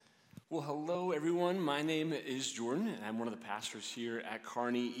Well, hello, everyone. My name is Jordan, and I'm one of the pastors here at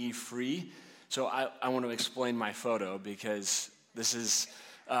Kearney E. Free. So I want to explain my photo because this is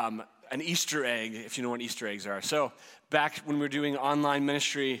an Easter egg, if you know what Easter eggs are. So back when we were doing online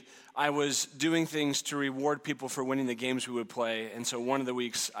ministry, I was doing things to reward people for winning the games we would play. And so one of the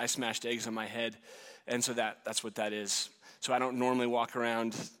weeks, I smashed eggs on my head, and so that's what that is. So I don't normally walk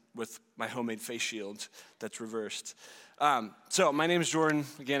around with my homemade face shield that's reversed. So my name is Jordan.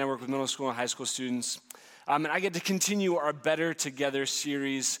 Again, I work with middle school and high school students. And I get to continue our Better Together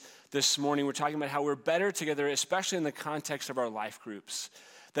series this morning. We're talking about how we're better together, especially in the context of our life groups.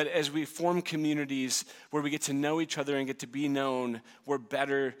 That as we form communities where we get to know each other and get to be known, we're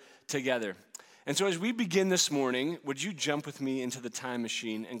better together. And so as we begin this morning, would you jump with me into the time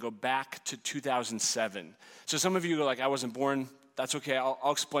machine and go back to 2007? So some of you go like, I wasn't born. That's okay,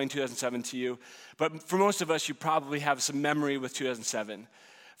 I'll explain 2007 to you. But for most of us, you probably have some memory with 2007.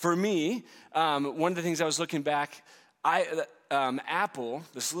 For me, one of the things I was looking back, Apple,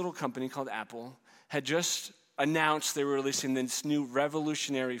 this little company called Apple, had just announced they were releasing this new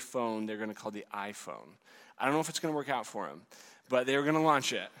revolutionary phone they're going to call the iPhone. I don't know if it's going to work out for them, but they were going to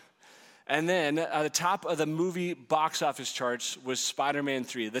launch it. And then at the top of the movie box office charts was Spider-Man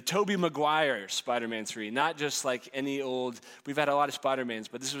 3, the Tobey Maguire Spider-Man 3, not just like any old, we've had a lot of Spider-Mans,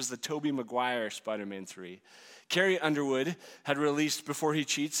 but this was the Tobey Maguire Spider-Man 3. Carrie Underwood had released Before He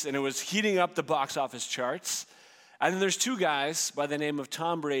Cheats, and it was heating up the box office charts. And then there's two guys by the name of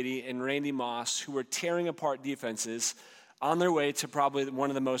Tom Brady and Randy Moss who were tearing apart defenses on their way to probably one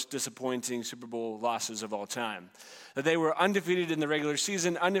of the most disappointing Super Bowl losses of all time. That they were undefeated in the regular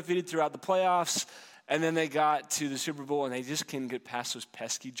season, undefeated throughout the playoffs, and then they got to the Super Bowl and they just couldn't get past those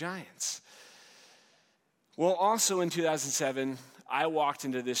pesky Giants. Well, also in 2007, I walked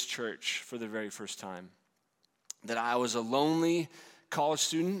into this church for the very first time. That I was a lonely college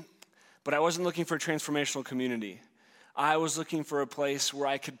student, but I wasn't looking for a transformational community. I was looking for a place where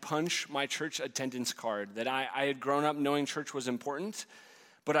I could punch my church attendance card, that I had grown up knowing church was important,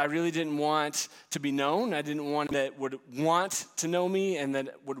 but I really didn't want to be known. I didn't want that would want to know me and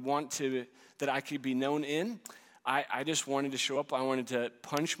that would want to, that I could be known in. I just wanted to show up. I wanted to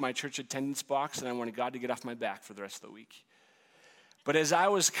punch my church attendance box, and I wanted God to get off my back for the rest of the week. But as I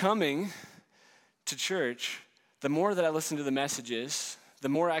was coming to church, the more that I listened to the messages, the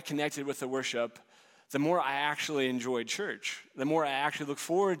more I connected with the worship, the more I actually enjoyed church, the more I actually looked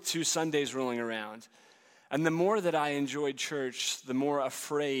forward to Sundays rolling around. And the more that I enjoyed church, the more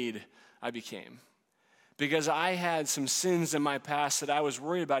afraid I became. Because I had some sins in my past that I was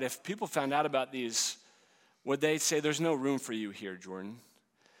worried about. If people found out about these, would they say, there's no room for you here, Jordan?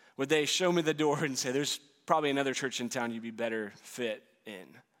 Would they show me the door and say, there's probably another church in town you'd be better fit in?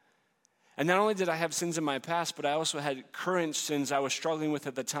 And not only did I have sins in my past, but I also had current sins I was struggling with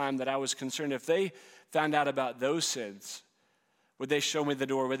at the time that I was concerned if they found out about those sins, would they show me the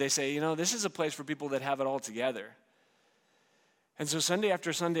door? Would they say, this is a place for people that have it all together? And so Sunday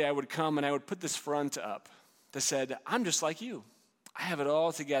after Sunday, I would come and I would put this front up that said, I'm just like you. I have it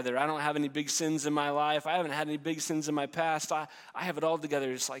all together. I don't have any big sins in my life. I haven't had any big sins in my past. I have it all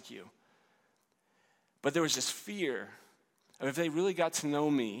together just like you. But there was this fear of if they really got to know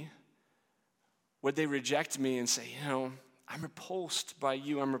me, would they reject me and say, I'm repulsed by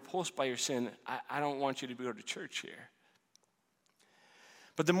you. I'm repulsed by your sin. I don't want you to go to church here.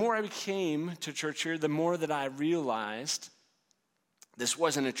 But the more I came to church here, the more that I realized this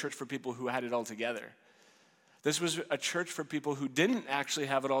wasn't a church for people who had it all together. This was a church for people who didn't actually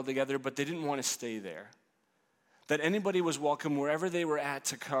have it all together, but they didn't want to stay there. That anybody was welcome wherever they were at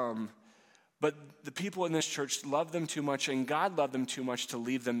to come, but the people in this church loved them too much and God loved them too much to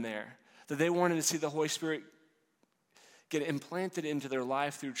leave them there. That they wanted to see the Holy Spirit get implanted into their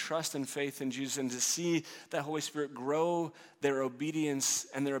life through trust and faith in Jesus, and to see that Holy Spirit grow their obedience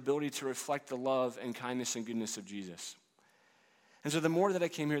and their ability to reflect the love and kindness and goodness of Jesus. And so the more that I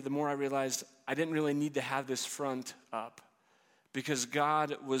came here, the more I realized I didn't really need to have this front up, because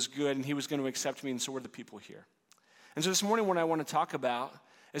God was good and he was going to accept me, and so were the people here. And so this morning what I want to talk about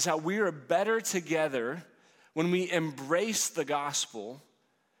is how we are better together when we embrace the gospel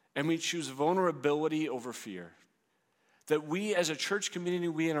and we choose vulnerability over fear. That we as a church community,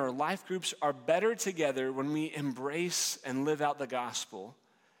 we in our life groups are better together when we embrace and live out the gospel.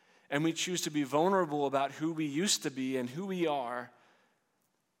 And we choose to be vulnerable about who we used to be and who we are.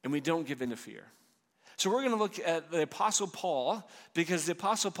 And we don't give in to fear. So we're going to look at the Apostle Paul, because the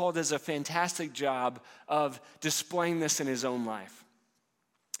Apostle Paul does a fantastic job of displaying this in his own life.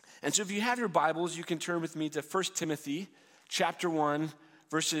 And so if you have your Bibles, you can turn with me to 1 Timothy chapter 1,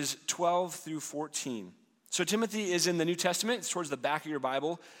 verses 12 through 14. So Timothy is in the New Testament. It's towards the back of your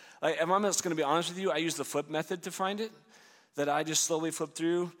Bible. If I'm just going to be honest with you, I use the flip method to find it, that I just slowly flip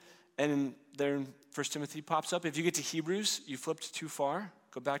through, and there in 1 Timothy pops up. If you get to Hebrews, you flipped too far.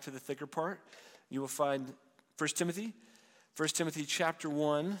 Go back to the thicker part. You will find 1 Timothy. 1 Timothy chapter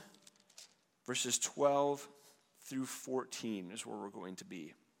 1, verses 12 through 14 is where we're going to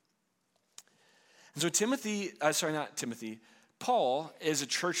be. And so Paul is a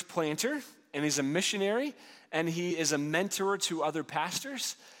church planter, and he's a missionary, and he is a mentor to other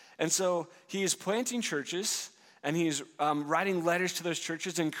pastors. And so he is planting churches, and he's writing letters to those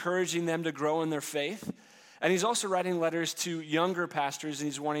churches, encouraging them to grow in their faith. And he's also writing letters to younger pastors, and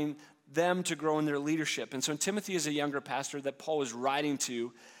he's wanting them to grow in their leadership. And so Timothy is a younger pastor that Paul is writing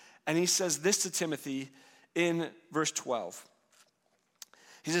to, and he says this to Timothy in verse 12.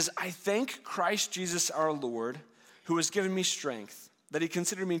 He says, I thank Christ Jesus our Lord, who has given me strength, that he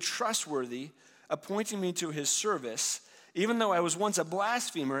considered me trustworthy, appointing me to his service, even though I was once a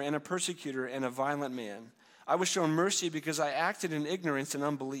blasphemer and a persecutor and a violent man. I was shown mercy because I acted in ignorance and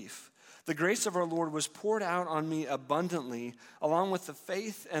unbelief. The grace of our Lord was poured out on me abundantly, along with the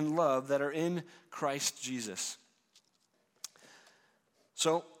faith and love that are in Christ Jesus.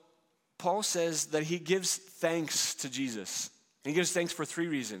 So, Paul says that he gives thanks to Jesus. He gives thanks for 3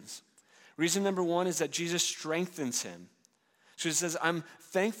 reasons. Reason number 1 is that Jesus strengthens him. So he says, I'm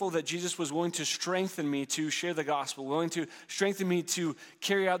thankful that Jesus was willing to strengthen me to share the gospel, willing to strengthen me to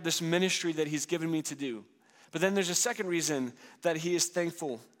carry out this ministry that he's given me to do. But then there's a second reason that he is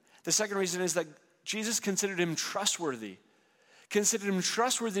thankful. The second reason is that Jesus considered him trustworthy. Considered him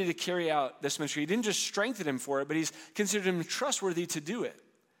trustworthy to carry out this ministry. He didn't just strengthen him for it, but he's considered him trustworthy to do it.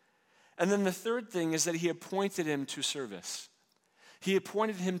 And then the third thing is that he appointed him to service. He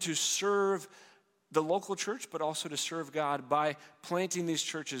appointed him to serve the local church, but also to serve God by planting these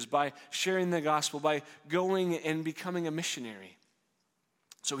churches, by sharing the gospel, by going and becoming a missionary.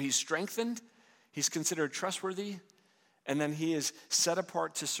 So he's strengthened, he's considered trustworthy, and then he is set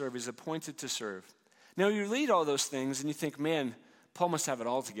apart to serve. He's appointed to serve. Now you read all those things and you think, man, Paul must have it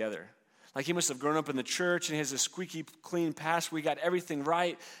all together. Like he must have grown up in the church and he has a squeaky clean past where he got everything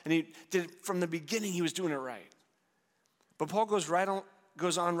right. And he did from the beginning, he was doing it right. But Paul goes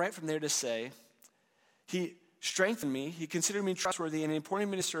on right from there to say, he strengthened me, he considered me trustworthy, and he appointed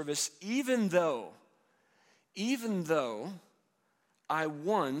me to service, even though I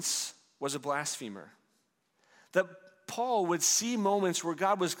once was a blasphemer. That Paul would see moments where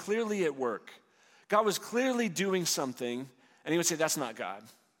God was clearly at work. God was clearly doing something, and he would say, that's not God.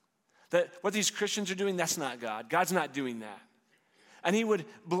 That what these Christians are doing, that's not God. God's not doing that. And he would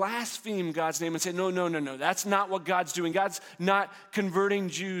blaspheme God's name and say, no, that's not what God's doing. God's not converting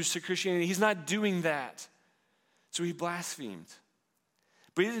Jews to Christianity. He's not doing that. So he blasphemed.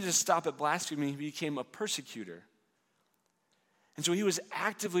 But he didn't just stop at blaspheming, he became a persecutor. And so he was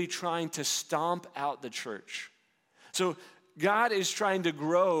actively trying to stomp out the church. So God is trying to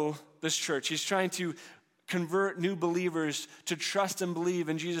grow this church. He's trying to convert new believers to trust and believe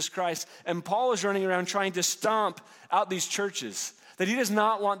in Jesus Christ. And Paul is running around trying to stomp out these churches. That he does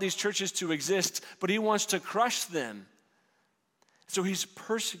not want these churches to exist, but he wants to crush them. So he's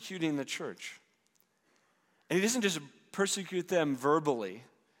persecuting the church. And he doesn't just persecute them verbally.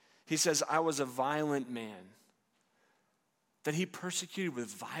 He says, I was a violent man. That he persecuted with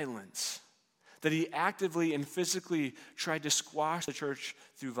violence. That he actively and physically tried to squash the church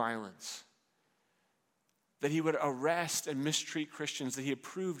through violence. That he would arrest and mistreat Christians, that he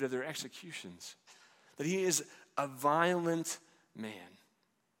approved of their executions. That he is a violent man.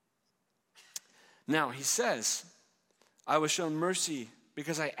 Now, he says, I was shown mercy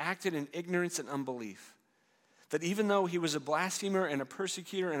because I acted in ignorance and unbelief. That even though he was a blasphemer and a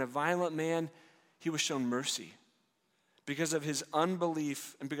persecutor and a violent man, he was shown mercy because of his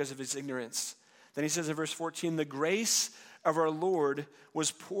unbelief and because of his ignorance. Then he says in verse 14, the grace of our Lord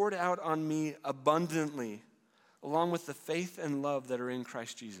was poured out on me abundantly, along with the faith and love that are in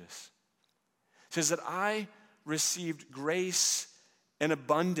Christ Jesus. It says that I received grace in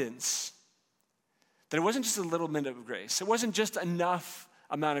abundance. That it wasn't just a little bit of grace. It wasn't just enough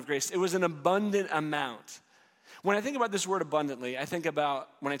amount of grace. It was an abundant amount. When I think about this word abundantly, I think about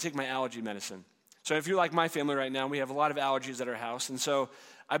when I take my allergy medicine. So if you're like my family right now, we have a lot of allergies at our house. And so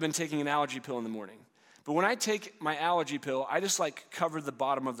I've been taking an allergy pill in the morning. But when I take my allergy pill, I just cover the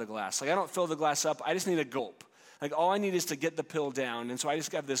bottom of the glass. I don't fill the glass up. I just need a gulp. All I need is to get the pill down. And so I just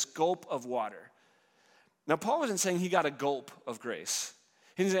got this gulp of water. Now, Paul wasn't saying he got a gulp of grace.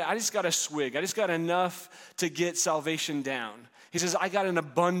 He didn't say, I just got a swig. I just got enough to get salvation down. He says, I got an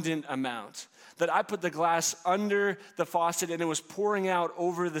abundant amount. that I put the glass under the faucet and it was pouring out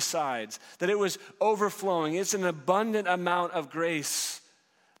over the sides, that it was overflowing. It's an abundant amount of grace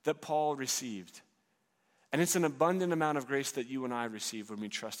that Paul received. And it's an abundant amount of grace that you and I receive when we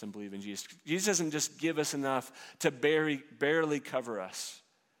trust and believe in Jesus. Jesus doesn't just give us enough to barely cover us.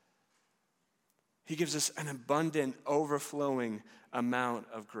 He gives us an abundant, overflowing amount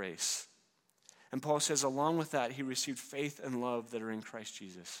of grace. And Paul says, along with that, he received faith and love that are in Christ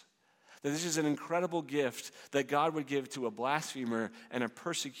Jesus. That this is an incredible gift that God would give to a blasphemer and a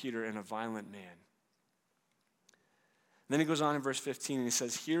persecutor and a violent man. Then he goes on in verse 15 and he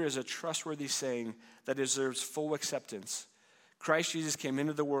says, here is a trustworthy saying that deserves full acceptance. Christ Jesus came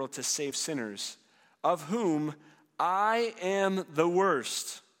into the world to save sinners, of whom I am the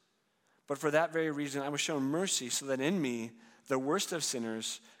worst. But for that very reason I was shown mercy, so that in me, the worst of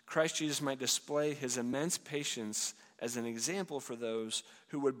sinners, Christ Jesus might display his immense patience as an example for those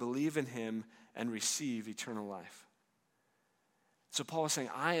who would believe in him and receive eternal life. So Paul is saying,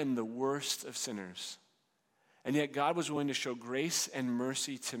 I am the worst of sinners. And yet God was willing to show grace and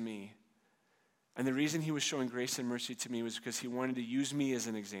mercy to me. And the reason he was showing grace and mercy to me was because he wanted to use me as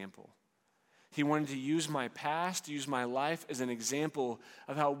an example. He wanted to use my past, use my life as an example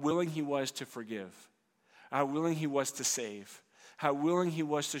of how willing he was to forgive, how willing he was to save, how willing he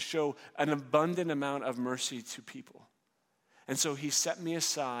was to show an abundant amount of mercy to people. And so he set me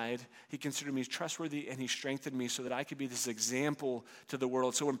aside, he considered me trustworthy, and he strengthened me so that I could be this example to the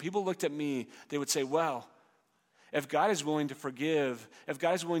world. So when people looked at me, they would say, well, if God is willing to forgive, if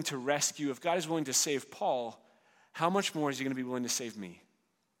God is willing to rescue, if God is willing to save Paul, how much more is he going to be willing to save me?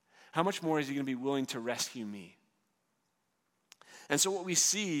 How much more is he going to be willing to rescue me? And so what we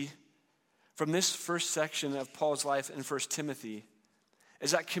see from this first section of Paul's life in 1 Timothy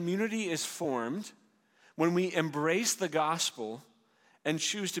is that community is formed when we embrace the gospel and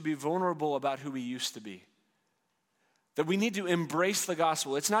choose to be vulnerable about who we used to be. That we need to embrace the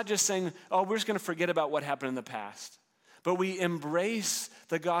gospel. It's not just saying, oh, we're just going to forget about what happened in the past. But we embrace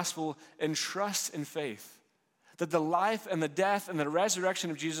the gospel and trust in faith. That the life and the death and the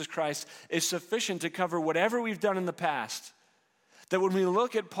resurrection of Jesus Christ is sufficient to cover whatever we've done in the past. That when we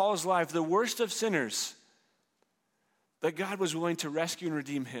look at Paul's life, the worst of sinners, that God was willing to rescue and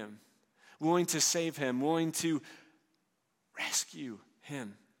redeem him, willing to save him, willing to rescue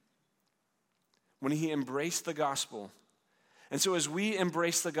him when he embraced the gospel. And so as we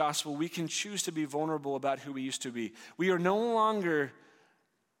embrace the gospel, we can choose to be vulnerable about who we used to be. We are no longer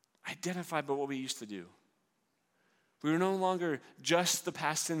identified by what we used to do. We are no longer just the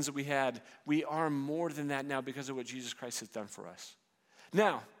past sins that we had. We are more than that now because of what Jesus Christ has done for us.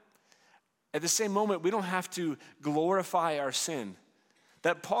 Now, at the same moment, we don't have to glorify our sin.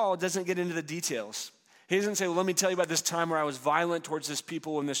 That Paul doesn't get into the details. He doesn't say, well, let me tell you about this time where I was violent towards this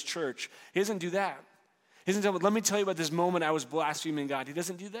people in this church. He doesn't do that. He doesn't tell, let me tell you about this moment I was blaspheming God. He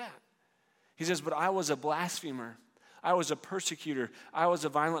doesn't do that. He says, but I was a blasphemer. I was a persecutor. I was a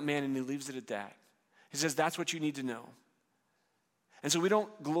violent man, and he leaves it at that. He says, that's what you need to know. And so we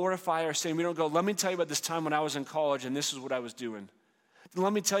don't glorify our sin. We don't go, let me tell you about this time when I was in college and this is what I was doing.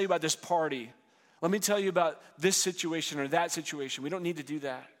 Let me tell you about this party. Let me tell you about this situation or that situation. We don't need to do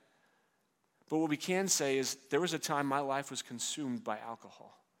that. But what we can say is there was a time my life was consumed by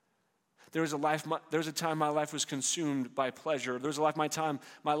alcohol. There was a time my life was consumed by pleasure. There was a time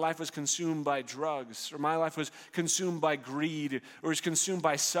my life was consumed by drugs, or my life was consumed by greed, or was consumed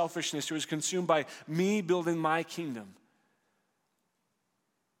by selfishness, or was consumed by me building my kingdom.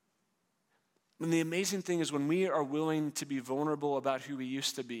 And the amazing thing is when we are willing to be vulnerable about who we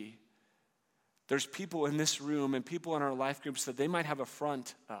used to be, there's people in this room and people in our life groups that they might have a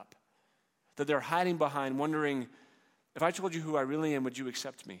front up, that they're hiding behind, wondering, if I told you who I really am, would you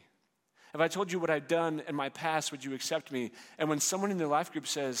accept me? If I told you what I've done in my past, would you accept me? And when someone in their life group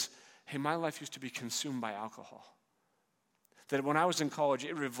says, hey, my life used to be consumed by alcohol, that when I was in college,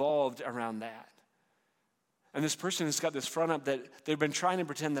 it revolved around that. And this person has got this front up that they've been trying to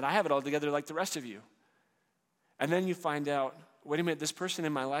pretend that I have it all together like the rest of you. And then you find out, wait a minute, this person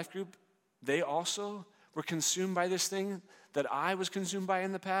in my life group, they also were consumed by this thing that I was consumed by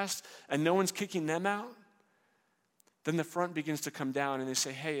in the past, and no one's kicking them out. Then the front begins to come down and they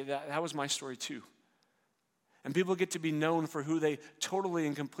say, hey, that was my story too. And people get to be known for who they totally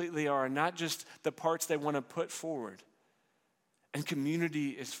and completely are, not just the parts they want to put forward. And community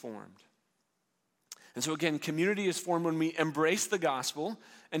is formed. And so again, community is formed when we embrace the gospel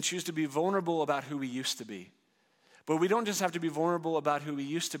and choose to be vulnerable about who we used to be. But we don't just have to be vulnerable about who we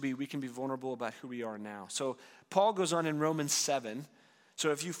used to be, we can be vulnerable about who we are now. So Paul goes on in Romans 7.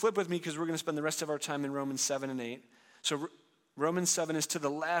 So if you flip with me, because we're going to spend the rest of our time in Romans 7 and 8. So Romans 7 is to the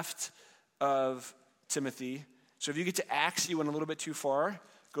left of Timothy. So if you get to Acts, you went a little bit too far.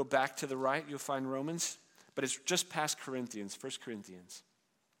 Go back to the right, you'll find Romans. But it's just past Corinthians, 1 Corinthians.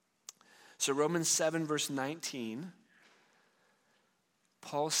 So Romans 7, verse 19,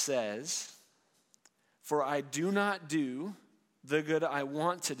 Paul says, "For I do not do the good I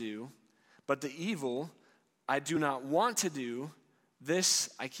want to do, but the evil I do not want to do, this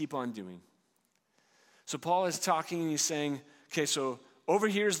I keep on doing." So Paul is talking and he's saying, okay, so over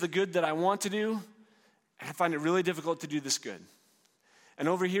here is the good that I want to do, and I find it really difficult to do this good. And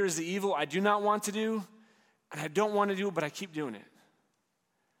over here is the evil I do not want to do, and I don't want to do it, but I keep doing it.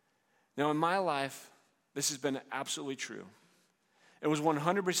 Now, in my life, this has been absolutely true. It was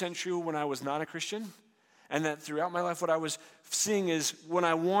 100% true when I was not a Christian, and that throughout my life, what I was seeing is when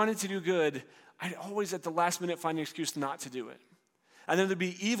I wanted to do good, I'd always at the last minute find an excuse not to do it. And then there'd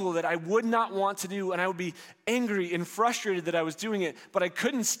be evil that I would not want to do, and I would be angry and frustrated that I was doing it, but I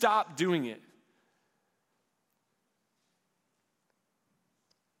couldn't stop doing it.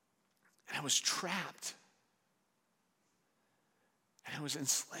 And I was trapped. And I was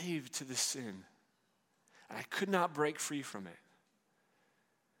enslaved to this sin. And I could not break free from it.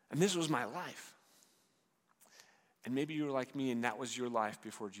 And this was my life. And maybe you were like me and that was your life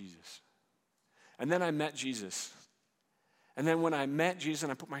before Jesus. And then I met Jesus. And then when I met Jesus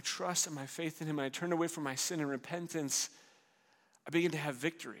and I put my trust and my faith in him and I turned away from my sin and repentance, I began to have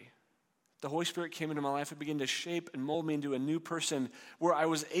victory. The Holy Spirit came into my life and began to shape and mold me into a new person where I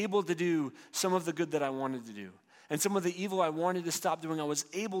was able to do some of the good that I wanted to do. And some of the evil I wanted to stop doing, I was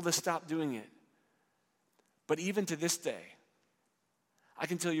able to stop doing it. But even to this day, I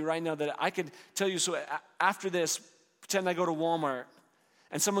can tell you right now that I could tell you, so after this, pretend I go to Walmart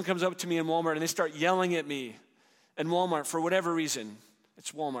and someone comes up to me in Walmart and they start yelling at me in Walmart for whatever reason.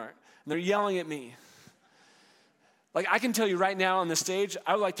 It's Walmart. And they're yelling at me. Like, I can tell you right now on the stage,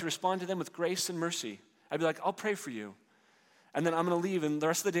 I would like to respond to them with grace and mercy. I'd be like, I'll pray for you. And then I'm going to leave, and the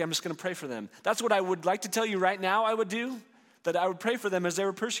rest of the day, I'm just going to pray for them. That's what I would like to tell you right now I would do, that I would pray for them as they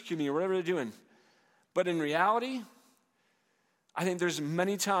were persecuting me or whatever they're doing. But in reality, I think there's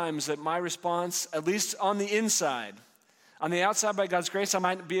many times that my response, at least on the inside, on the outside, by God's grace, I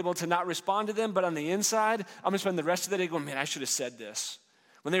might be able to not respond to them, but on the inside, I'm going to spend the rest of the day going, man, I should have said this.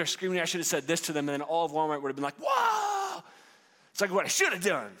 When they were screaming, I should have said this to them, and then all of Walmart would have been like, whoa! It's like what I should have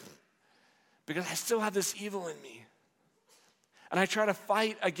done. Because I still have this evil in me. And I try to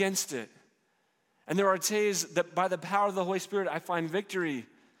fight against it. And there are days that by the power of the Holy Spirit, I find victory.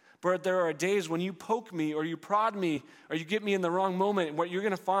 But there are days when you poke me or you prod me or you get me in the wrong moment, and what you're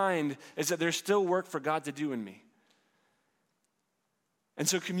going to find is that there's still work for God to do in me. And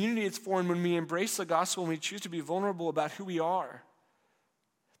so community is formed when we embrace the gospel and we choose to be vulnerable about who we are.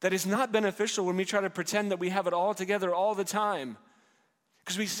 That is not beneficial when we try to pretend that we have it all together all the time.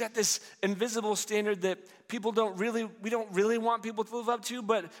 Because we set this invisible standard that we don't really want people to live up to,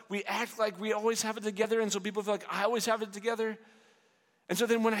 but we act like we always have it together, and so people feel like I always have it together. And so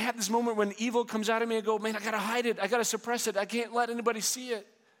then when I have this moment when evil comes out of me, I go, man, I gotta hide it, I gotta suppress it, I can't let anybody see it.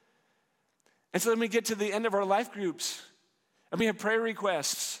 And so then we get to the end of our life groups, and we have prayer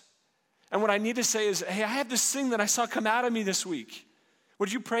requests. And what I need to say is, hey, I have this thing that I saw come out of me this week.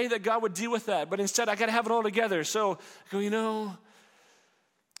 Would you pray that God would deal with that? But instead, I gotta have it all together. So I go,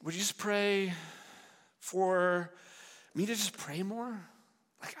 would you just pray for me to just pray more?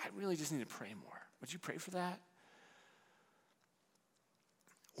 Like, I really just need to pray more. Would you pray for that?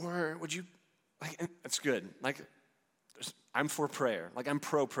 Or would you, that's good. I'm for prayer. I'm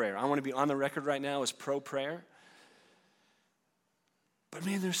pro-prayer. I want to be on the record right now as pro-prayer. But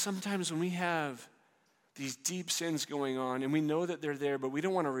man, there's sometimes when we have these deep sins going on and we know that they're there, but we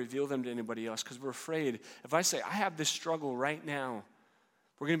don't want to reveal them to anybody else because we're afraid. If I say, I have this struggle right now,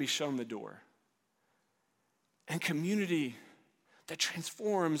 we're going to be shown the door. And community that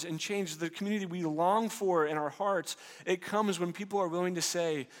transforms and changes, the community we long for in our hearts, it comes when people are willing to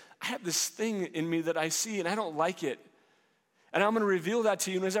say, I have this thing in me that I see and I don't like it. And I'm going to reveal that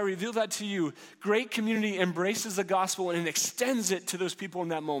to you. And as I reveal that to you, great community embraces the gospel and extends it to those people in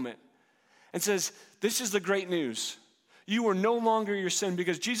that moment. And says, this is the great news. You are no longer your sin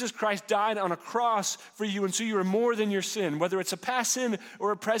because Jesus Christ died on a cross for you, and so you are more than your sin. Whether it's a past sin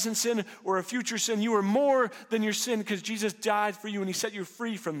or a present sin or a future sin, you are more than your sin because Jesus died for you and he set you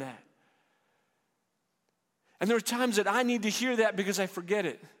free from that. And there are times that I need to hear that because I forget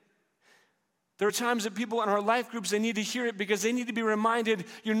it. There are times that people in our life groups, they need to hear it because they need to be reminded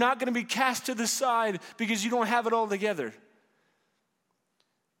you're not going to be cast to the side because you don't have it all together.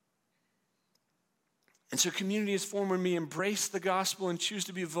 And so community is formed when we embrace the gospel and choose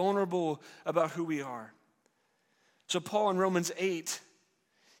to be vulnerable about who we are. So Paul in Romans 8,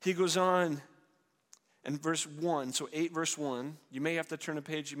 He goes on in verse 1, so 8 verse 1. You may have to turn a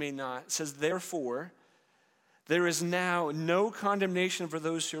page, you may not. It says, therefore, there is now no condemnation for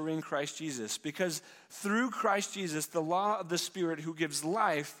those who are in Christ Jesus, because through Christ Jesus, the law of the Spirit who gives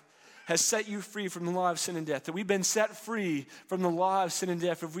life has set you free from the law of sin and death. That we've been set free from the law of sin and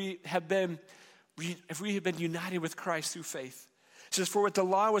death if we have been united with Christ through faith. It says, for what the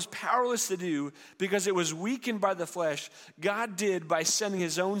law was powerless to do because it was weakened by the flesh, God did by sending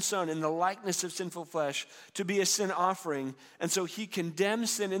his own Son in the likeness of sinful flesh to be a sin offering. And so he condemned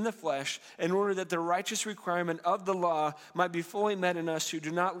sin in the flesh in order that the righteous requirement of the law might be fully met in us who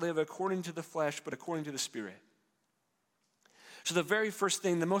do not live according to the flesh, but according to the Spirit. So the very first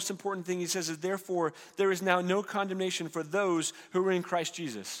thing, the most important thing he says is, therefore, there is now no condemnation for those who are in Christ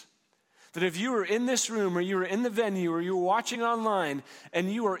Jesus. That if you are in this room or you are in the venue or you're watching online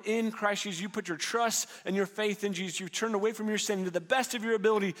and you are in Christ Jesus, you put your trust and your faith in Jesus, you've turned away from your sin to the best of your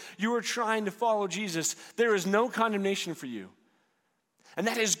ability, you are trying to follow Jesus, there is no condemnation for you. And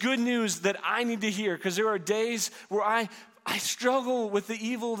that is good news that I need to hear, because there are days where I struggle with the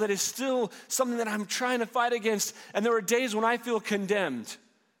evil that is still something that I'm trying to fight against, and there are days when I feel condemned.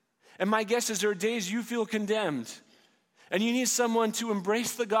 And my guess is there are days you feel condemned. And you need someone to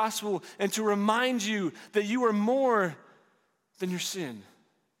embrace the gospel and to remind you that you are more than your sin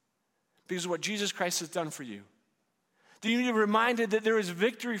because of what Jesus Christ has done for you. That you need to be reminded that there is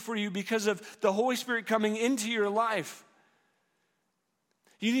victory for you because of the Holy Spirit coming into your life.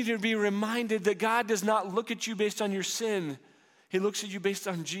 You need to be reminded that God does not look at you based on your sin. He looks at you based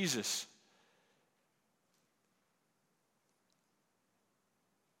on Jesus.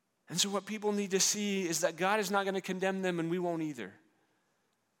 And so what people need to see is that God is not going to condemn them, and we won't either.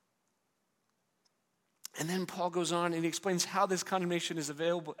 And then Paul goes on and he explains how this condemnation is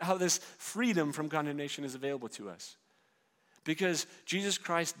available, how this freedom from condemnation is available to us. Because Jesus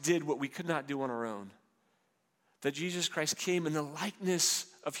Christ did what we could not do on our own. That Jesus Christ came in the likeness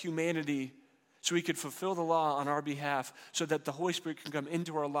of humanity so he could fulfill the law on our behalf, so that the Holy Spirit can come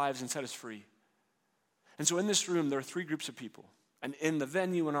into our lives and set us free. And so in this room, there are 3 groups of people. And in the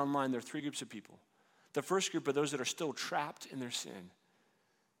venue and online, there are 3 groups of people. The first group are those that are still trapped in their sin.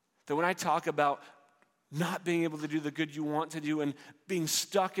 That when I talk about not being able to do the good you want to do and being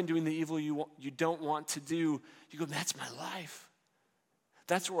stuck in doing the evil you don't want to do, you go, that's my life.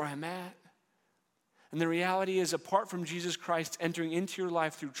 That's where I'm at. And the reality is, apart from Jesus Christ entering into your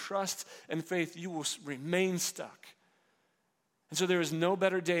life through trust and faith, you will remain stuck. And so there is no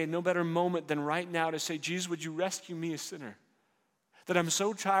better day, no better moment than right now to say, Jesus, would you rescue me, a sinner? That I'm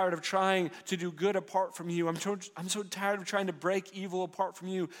so tired of trying to do good apart from you. I'm so tired of trying to break evil apart from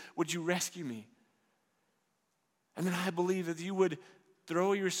you. Would you rescue me? And then I believe that you would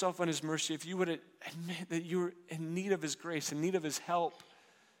throw yourself on his mercy, if you would admit that you're in need of his grace, in need of his help,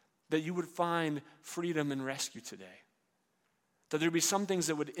 that you would find freedom and rescue today. That there'd be some things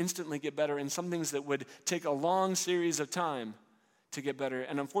that would instantly get better and some things that would take a long series of time to get better.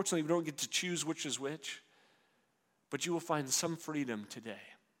 And unfortunately, we don't get to choose which is which. But you will find some freedom today.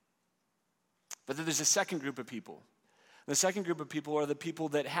 But then there's a second group of people. The second group of people are the people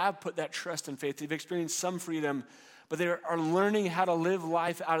that have put that trust and faith. They've experienced some freedom, but they are learning how to live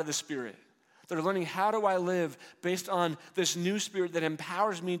life out of the Spirit. They're learning, how do I live based on this new Spirit that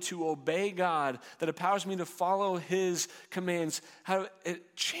empowers me to obey God, that empowers me to follow his commands, how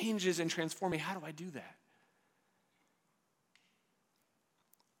it changes and transforms me. How do I do that?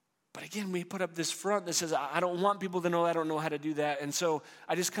 But again, we put up this front that says, I don't want people to know I don't know how to do that. And so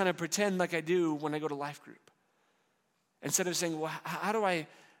I just kind of pretend like I do when I go to life group. Instead of saying, well, how do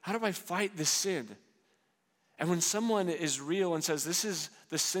I fight this sin? And when someone is real and says, this is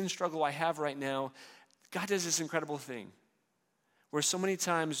the sin struggle I have right now, God does this incredible thing. Where so many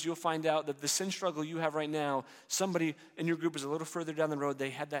times you'll find out that the sin struggle you have right now, somebody in your group is a little further down the road, they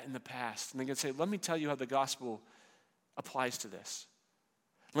had that in the past. And they can say, let me tell you how the gospel applies to this.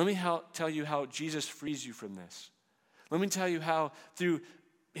 Let me tell you how Jesus frees you from this. Let me tell you how through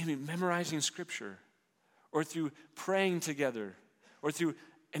maybe memorizing scripture or through praying together or through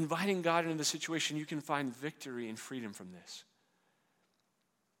inviting God into the situation, you can find victory and freedom from this.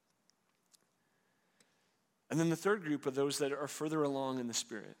 And then the third group are those that are further along in the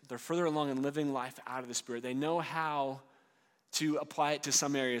Spirit. They're further along in living life out of the Spirit. They know how to apply it to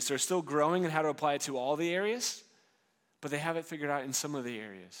some areas. They're still growing in how to apply it to all the areas, but they have it figured out in some of the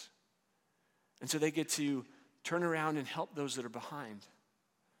areas. And so they get to turn around and help those that are behind.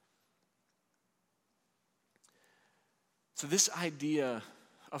 So this idea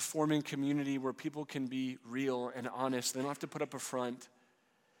of forming community where people can be real and honest, they don't have to put up a front,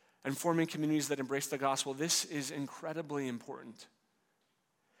 and forming communities that embrace the gospel, this is incredibly important.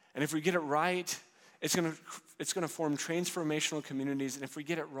 And if we get it right, it's going to form transformational communities. And if we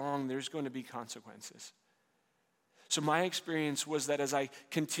get it wrong, there's going to be consequences. So my experience was that as I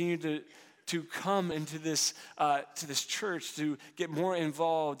continued to come into this to this church, to get more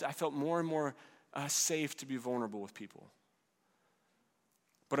involved, I felt more and more safe to be vulnerable with people.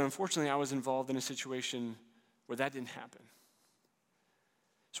 But unfortunately, I was involved in a situation where that didn't happen.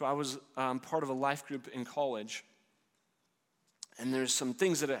 So I was part of a life group in college. And there's some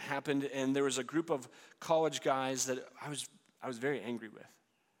things that had happened, and there was a group of college guys that I was very angry with.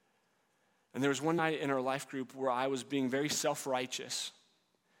 And there was one night in our life group where I was being very self-righteous.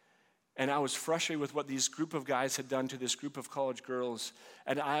 And I was frustrated with what these group of guys had done to this group of college girls.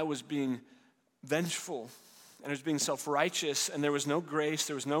 And I was being vengeful, and I was being self-righteous, and there was no grace,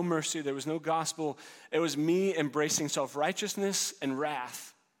 there was no mercy, there was no gospel. It was me embracing self-righteousness and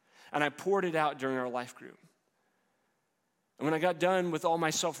wrath. And I poured it out during our life group. And when I got done with all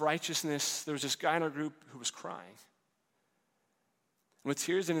my self-righteousness, there was this guy in our group who was crying. And with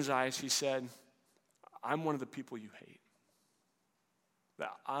tears in his eyes, he said, I'm one of the people you hate.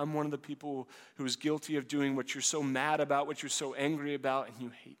 That I'm one of the people who is guilty of doing what you're so mad about, what you're so angry about, and you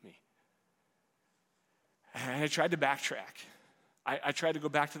hate me. And I tried to backtrack. I tried to go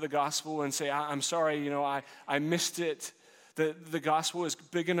back to the gospel and say, I'm sorry, I missed it. The gospel is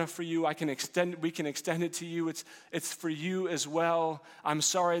big enough for you. We can extend it to you. It's for you as well. I'm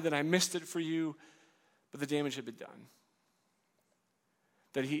sorry that I missed it for you, but the damage had been done.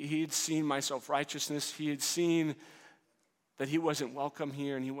 That he had seen my self-righteousness. He had seen that he wasn't welcome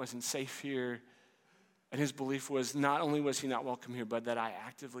here and he wasn't safe here. And his belief was not only was he not welcome here, but that I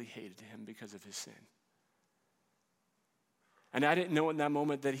actively hated him because of his sin. And I didn't know in that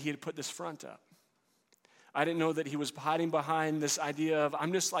moment that he had put this front up. I didn't know that he was hiding behind this idea of,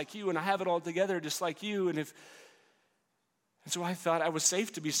 I'm just like you and I have it all together just like you. And so I thought I was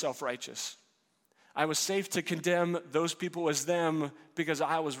safe to be self-righteous. I was safe to condemn those people as them because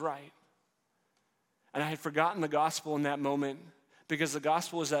I was right. And I had forgotten the gospel in that moment, because the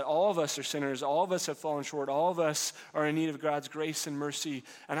gospel is that all of us are sinners, all of us have fallen short, all of us are in need of God's grace and mercy.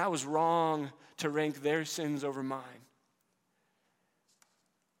 And I was wrong to rank their sins over mine.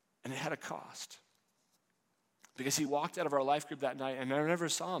 And it had a cost. Because he walked out of our life group that night and I never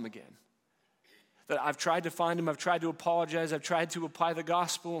saw him again. That I've tried to find him, I've tried to apologize, I've tried to apply the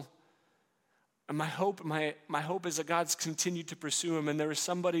gospel. And my hope is that God's continued to pursue him. And there is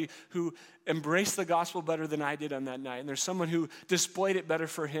somebody who embraced the gospel better than I did on that night. And there's someone who displayed it better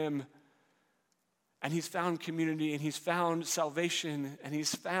for him. And he's found community, and he's found salvation, and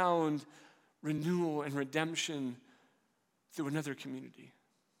he's found renewal and redemption through another community.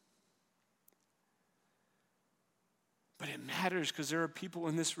 But it matters because there are people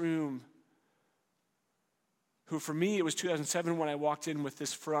in this room who, for me, it was 2007 when I walked in with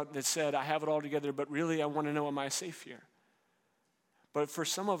this front that said, I have it all together, but really I want to know, am I safe here? But for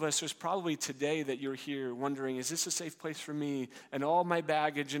some of us, there's probably today that you're here wondering, is this a safe place for me? And all my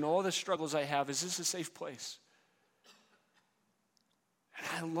baggage and all the struggles I have, is this a safe place? And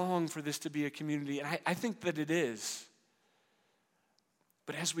I long for this to be a community, and I think that it is.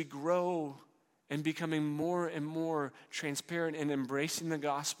 But as we grow and becoming more and more transparent and embracing the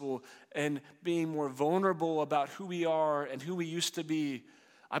gospel and being more vulnerable about who we are and who we used to be,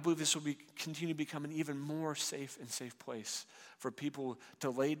 I believe this will continue to become an even more safe place for people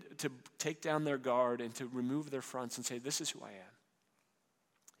to take down their guard and to remove their fronts and say, this is who I am.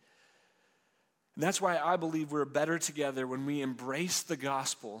 And that's why I believe we're better together when we embrace the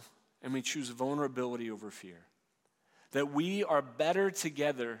gospel and we choose vulnerability over fear. That we are better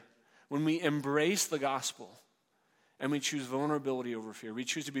together when we embrace the gospel and we choose vulnerability over fear. We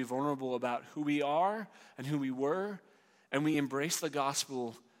choose to be vulnerable about who we are and who we were, and we embrace the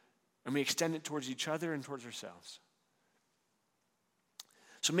gospel and we extend it towards each other and towards ourselves.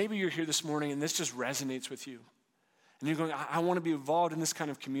 So maybe you're here this morning and this just resonates with you. And you're going, I want to be involved in this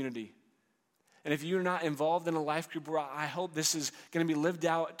kind of community. And if you're not involved in a life group where I hope this is going to be lived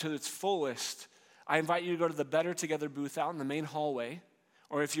out to its fullest, I invite you to go to the Better Together booth out in the main hallway.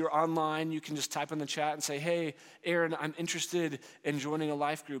 Or if you're online, you can just type in the chat and say, hey, Aaron, I'm interested in joining a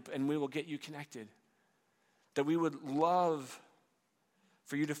life group, and we will get you connected. That we would love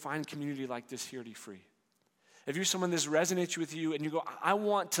for you to find community like this here at E-Free. If you're someone this resonates with you and you go, I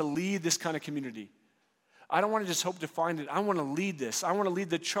want to lead this kind of community. I don't want to just hope to find it. I want to lead this. I want to lead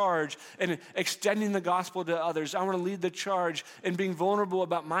the charge in extending the gospel to others. I want to lead the charge in being vulnerable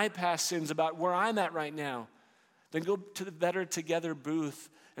about my past sins, about where I'm at right now. Then go to the Better Together booth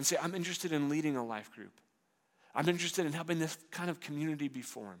and say, I'm interested in leading a life group. I'm interested in helping this kind of community be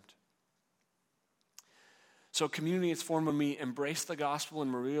formed. So community is formed when we embrace the gospel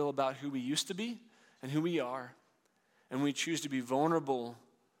and we're real about who we used to be and who we are. And we choose to be vulnerable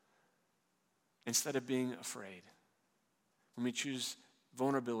instead of being afraid. When we choose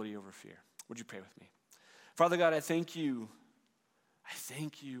vulnerability over fear. Would you pray with me? Father God, I thank you. I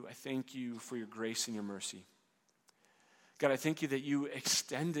thank you for your grace and your mercy. God, I thank you that you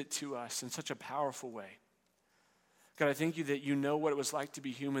extend it to us in such a powerful way. God, I thank you that you know what it was like to be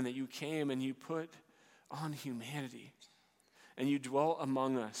human, that you came and you put on humanity and you dwelt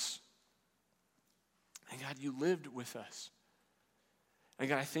among us. And God, you lived with us. And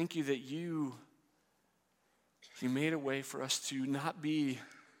God, I thank you that you made a way for us to not be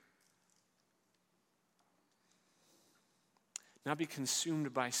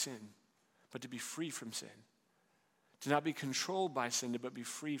consumed by sin, but to be free from sin. To not be controlled by sin, but be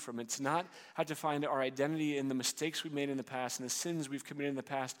free from it. To not have to find our identity in the mistakes we've made in the past and the sins we've committed in the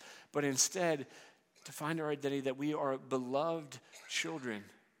past, but instead to find our identity that we are beloved children,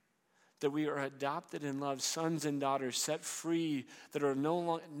 that we are adopted and loved sons and daughters, set free, that are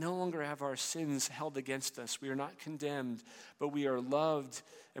no longer have our sins held against us. We are not condemned, but we are loved,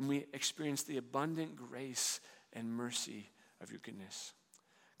 and we experience the abundant grace and mercy of your goodness.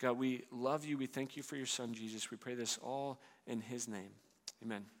 God, we love you. We thank you for your son, Jesus. We pray this all in his name.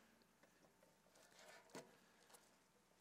 Amen.